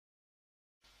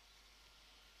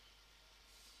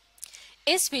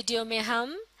इस वीडियो में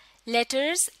हम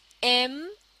लेटर्स एम,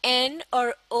 एन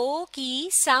और ओ की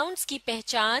साउंड्स की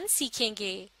पहचान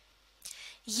सीखेंगे।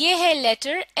 ये है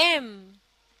लेटर एम,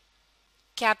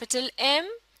 कैपिटल एम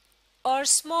और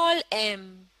स्मॉल एम।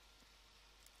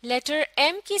 लेटर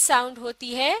एम की साउंड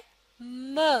होती है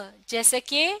म, जैसे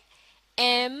कि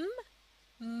एम,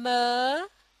 म,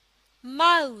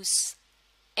 माउस।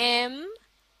 एम,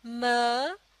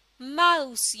 म,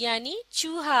 माउस यानी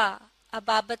चूहा। अब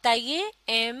आप बताइए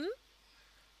एम,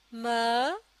 म,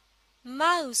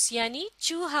 माउस यानी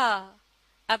चूहा।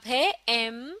 अब है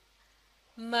एम,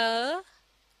 म,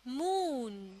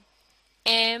 मून।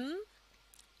 एम,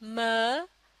 म,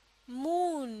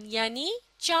 मून यानी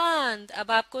चांद।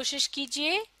 अब आप कोशिश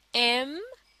कीजिए एम,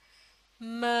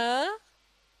 म,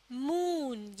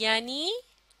 मून यानी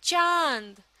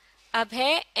चांद। अब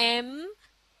है एम,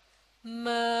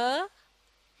 म,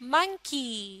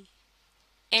 मंकी।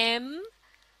 एम,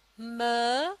 म,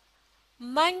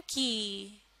 मंकी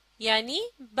यानी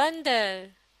बंदर।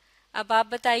 अब आप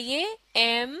बताइए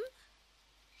एम,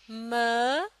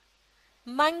 म,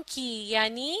 मंकी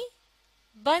यानी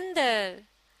बंदर।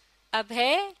 अब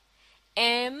है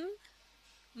एम,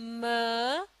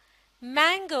 म,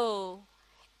 मैंगो।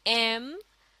 एम,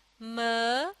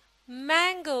 म,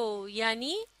 मैंगो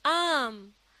यानी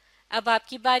आम। अब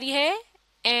आपकी बारी है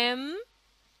एम,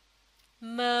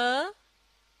 म,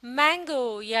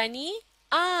 मैंगो यानी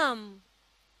आम।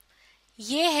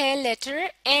 ये है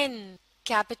लेटर एन,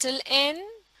 कैपिटल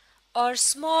एन और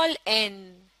स्मॉल एन।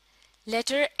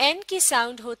 लेटर एन की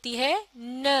साउंड होती है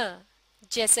न,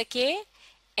 जैसे कि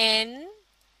एन,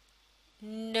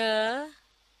 न,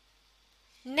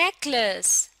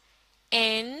 नेकलेस।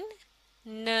 एन,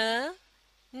 न,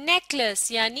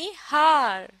 नेकलेस यानी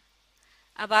हार।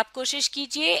 अब आप कोशिश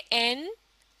कीजिए एन,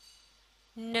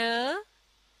 न,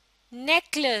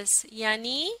 नेकलेस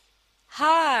यानी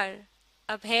हार।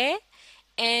 अब है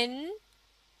एन,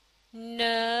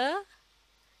 न,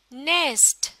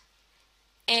 नेस्ट।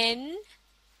 एन,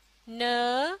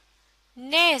 न,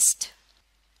 नेस्ट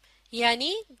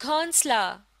यानी घोंसला।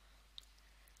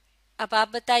 अब आप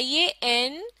बताइए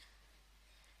एन,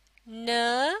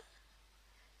 न,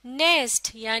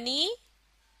 नेस्ट यानी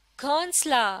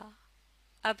घोंसला।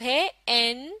 अब है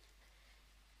एन,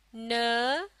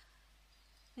 न,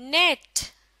 नेट।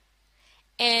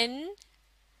 एन,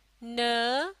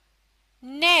 न,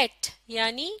 नेट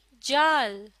यानी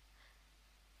जाल।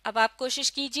 अब आप कोशिश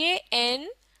कीजिए एन,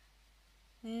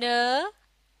 न,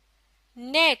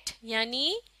 नेट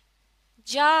यानी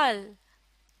जाल।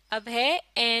 अब है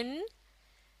एन,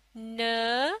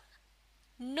 न,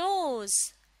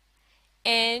 नोज।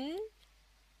 एन,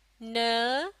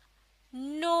 न,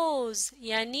 नोज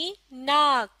यानी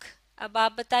नाक। अब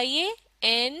आप बताइए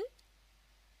एन,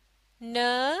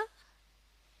 न,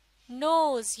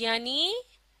 नोज यानी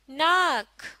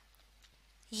नाक।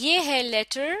 ये है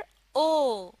लेटर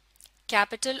ओ,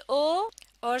 कैपिटल ओ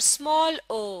और स्मॉल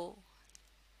ओ।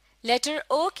 लेटर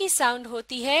ओ की साउंड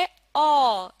होती है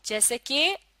ओ, जैसे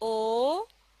कि ओ,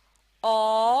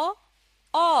 ओ,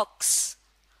 ऑक्स।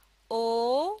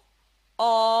 ओ,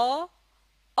 ओ,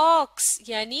 ऑक्स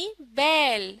यानी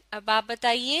बैल। अब आप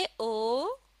बताइए ओ,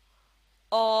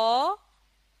 ओ,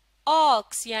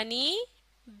 ऑक्स यानी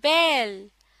बैल।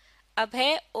 अब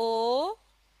है ओ,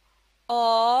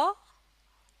 ओ,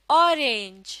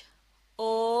 ऑरेंज।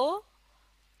 ओ,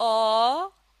 ओ,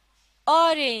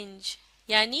 ऑरेंज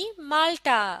यानी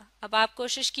माल्टा। अब आप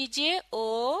कोशिश कीजिए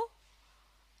ओ,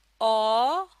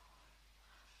 ओ,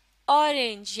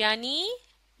 ऑरेंज यानी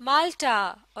माल्टा।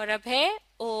 और अब है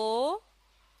ओ,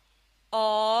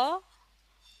 ओ,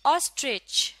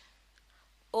 ऑस्ट्रिच।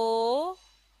 ओ,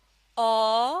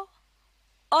 ओ,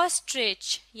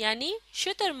 ऑस्ट्रिच यानी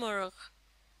शुतुरमुर्ग।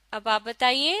 अब आप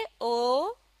बताइए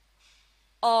ओ,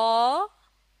 ओ,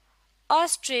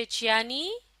 ऑस्ट्रिच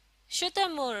यानी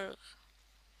शुतुरमुर्ग।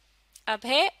 अब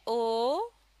है ओ,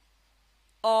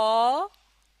 ओ,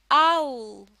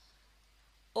 आउल।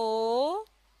 ओ,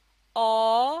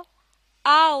 ओ,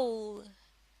 आउल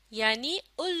यानी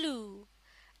उल्लू।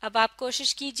 अब आप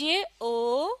कोशिश कीजिए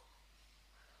ओ,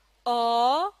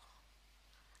 ओ,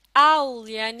 आउल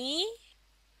यानी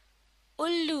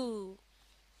उल्लू।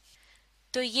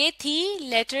 तो ये थी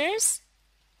लेटर्स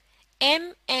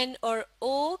एम, एन और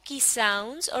ओ की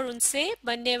साउंड्स और उनसे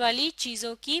बनने वाली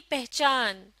चीजों की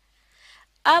पहचान।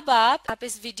 अब आप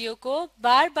इस वीडियो को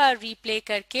बार बार रिप्ले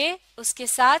करके उसके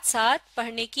साथ साथ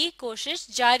पढ़ने की कोशिश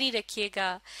जारी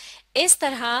रखिएगा। इस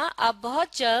तरह आप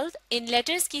बहुत जल्द इन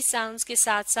लेटर्स की साउंड्स के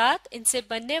साथ साथ इनसे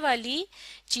बनने वाली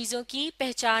चीजों की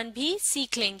पहचान भी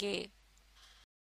सीख लेंगे।